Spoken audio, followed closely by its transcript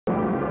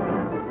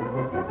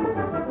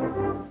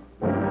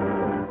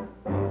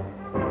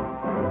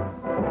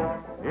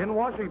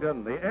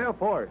Washington, the Air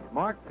Force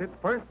marks its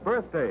first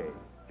birthday.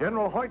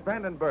 General Hoyt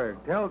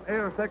Vandenberg tells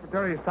Air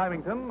Secretary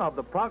Symington of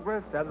the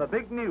progress and the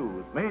big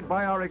news made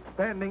by our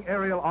expanding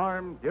aerial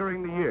arm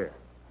during the year.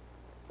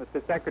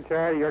 Mr.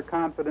 Secretary, your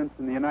confidence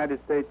in the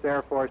United States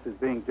Air Force is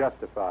being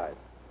justified.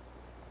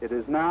 It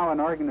is now an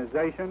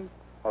organization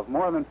of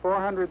more than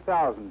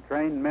 400,000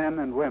 trained men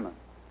and women.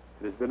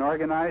 It has been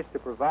organized to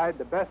provide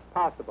the best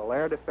possible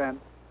air defense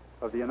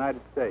of the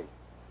United States.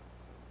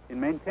 In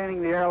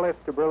maintaining the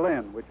airlift to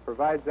Berlin, which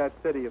provides that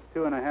city of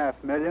 2.5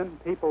 million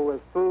people with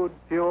food,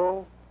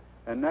 fuel,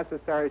 and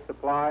necessary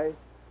supplies,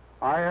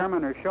 our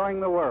airmen are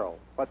showing the world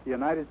what the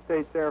United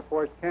States Air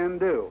Force can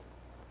do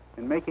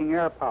in making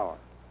air power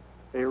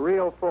a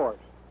real force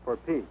for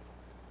peace.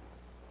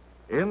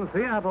 In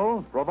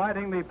Seattle,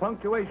 providing the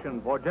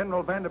punctuation for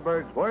General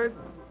Vandenberg's words,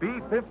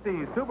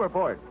 B-50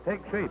 Superforts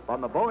take shape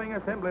on the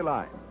Boeing assembly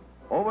line.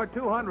 Over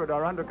 200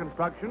 are under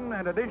construction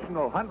and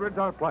additional hundreds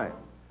are planned.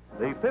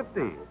 The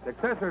 50,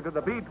 successor to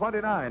the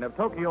B-29 of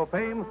Tokyo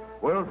fame,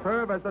 will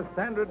serve as the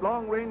standard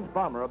long-range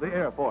bomber of the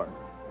Air Force.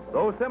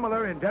 Though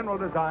similar in general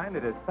design,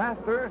 it is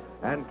faster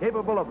and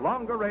capable of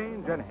longer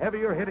range and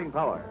heavier hitting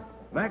power.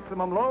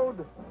 Maximum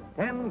load,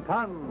 10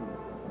 tons.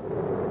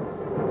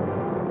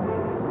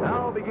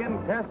 Now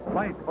begin test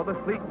flight for the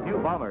sleek new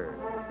bomber.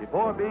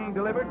 Before being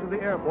delivered to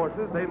the Air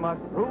Forces, they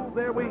must prove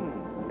their wings.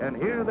 And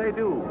here they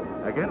do,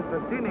 against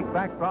the scenic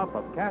backdrop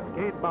of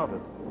Cascade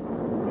Mountains.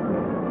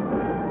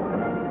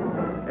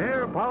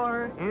 Air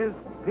power is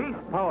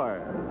peace power.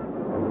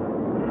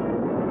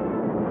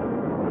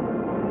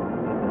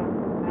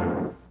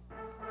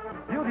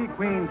 Beauty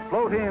queens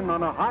float in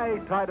on a high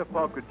tide of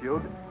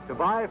pulchritude to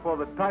vie for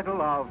the title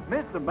of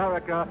Miss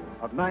America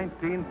of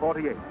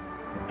 1948.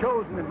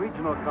 Chosen in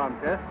regional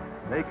contests,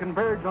 they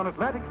converge on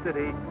Atlantic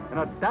City in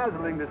a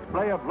dazzling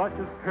display of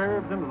luscious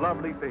curves and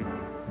lovely faces.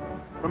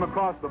 From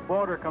across the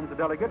border comes a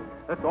delegate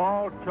that's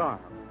all charm.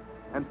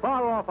 And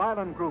far-off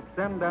island groups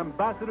send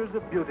ambassadors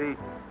of beauty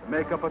to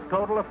make up a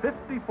total of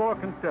 54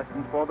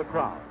 contestants for the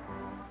crowd.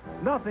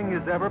 Nothing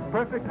is ever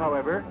perfect,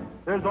 however.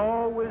 There's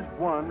always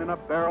one in a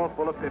barrel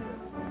full of pippins.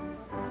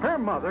 Her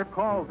mother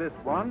called this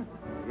one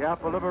the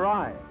apple of her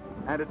eye,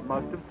 and it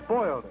must have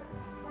spoiled her.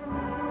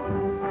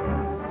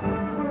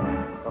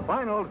 The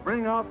finals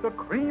bring out the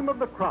cream of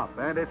the crop,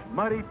 and it's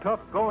mighty tough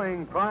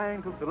going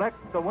trying to select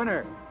the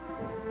winner.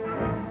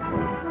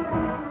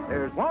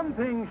 There's one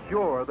thing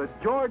sure, the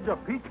Georgia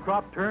peach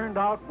crop turned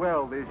out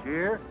well this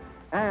year,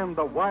 and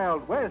the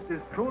Wild West is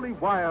truly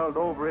wild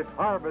over its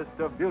harvest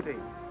of beauty.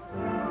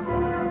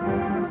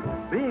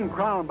 Being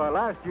crowned by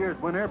last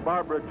year's winner,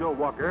 Barbara Jo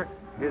Walker,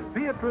 is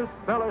Beatrice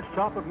Bebe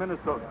Shopp of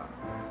Minnesota.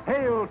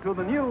 Hail to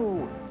the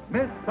new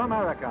Miss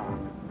America.